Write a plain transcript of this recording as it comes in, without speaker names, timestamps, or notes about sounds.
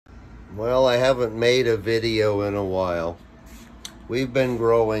Well, I haven't made a video in a while. We've been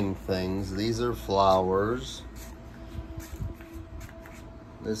growing things. These are flowers.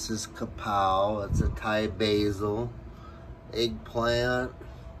 This is kapow. It's a Thai basil. Eggplant.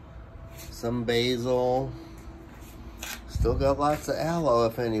 Some basil. Still got lots of aloe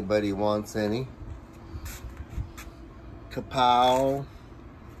if anybody wants any. Kapow.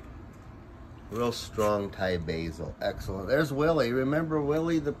 Real strong Thai basil. Excellent. There's Willie. Remember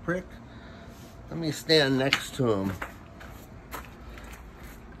Willie the prick? Let me stand next to him.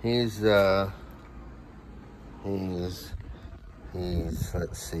 He's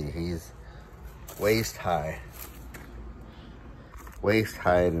let's see, he's waist high. Waist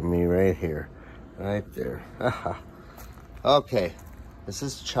high to me right here. Right there. Okay. This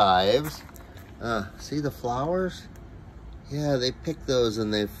is chives. See the flowers? Yeah, they pick those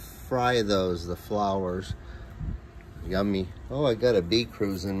and they fry those, the flowers. Yummy. Oh, I got a bee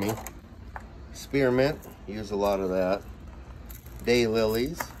cruising me. Spearmint, use a lot of that.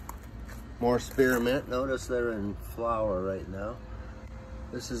 Daylilies, more spearmint. Notice they're in flower right now.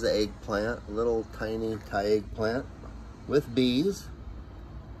 This is an eggplant, little tiny Thai eggplant with bees.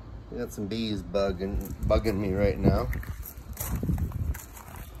 I got some bees bugging me right now.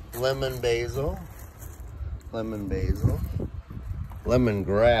 Lemon basil. Lemongrass.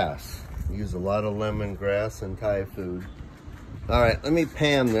 Use a lot of lemongrass in Thai food. All right, let me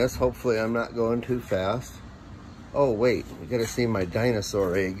pan this. Hopefully I'm not going too fast. Oh wait, we gotta see my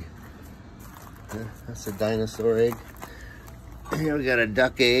dinosaur egg. Yeah, that's a dinosaur egg. Here we got a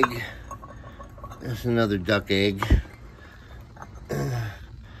duck egg. There's another duck egg.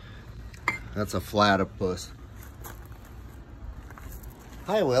 That's a platypus.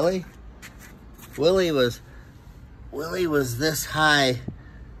 Hi, Willie. Willie was this high,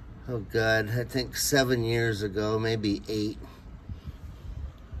 oh God, I think 7 years ago, maybe 8.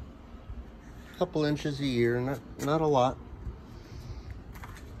 A couple inches a year, not a lot.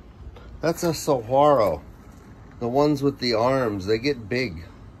 That's a saguaro. The ones with the arms, they get big.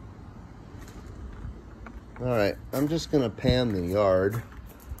 All right, I'm just gonna pan the yard.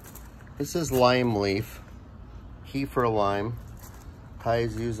 This is lime leaf, Kefir lime.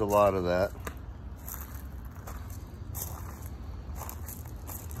 Thais use a lot of that.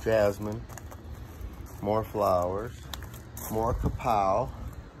 Jasmine, more flowers, more kapow,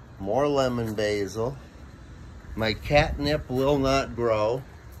 more lemon basil. My catnip will not grow.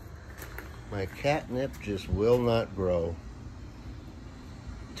 My catnip just will not grow.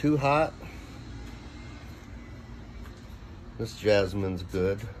 Too hot. This jasmine's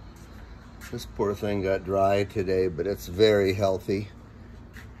good. This poor thing got dry today, but it's very healthy.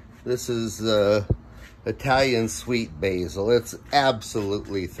 This is Italian sweet basil. It's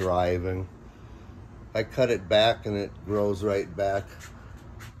absolutely thriving. I cut it back and it grows right back.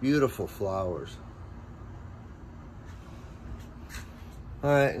 Beautiful flowers. All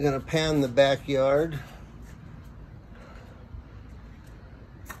right, I'm gonna pan the backyard.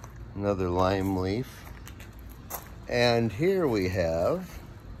 Another lime leaf. And here we have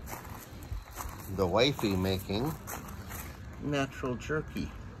the wifey making natural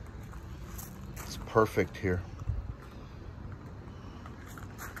jerky. It's perfect here.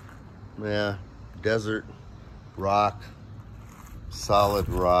 Yeah, desert rock, solid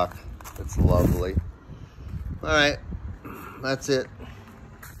rock. It's lovely. All right, that's it.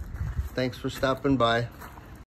 Thanks for stopping by.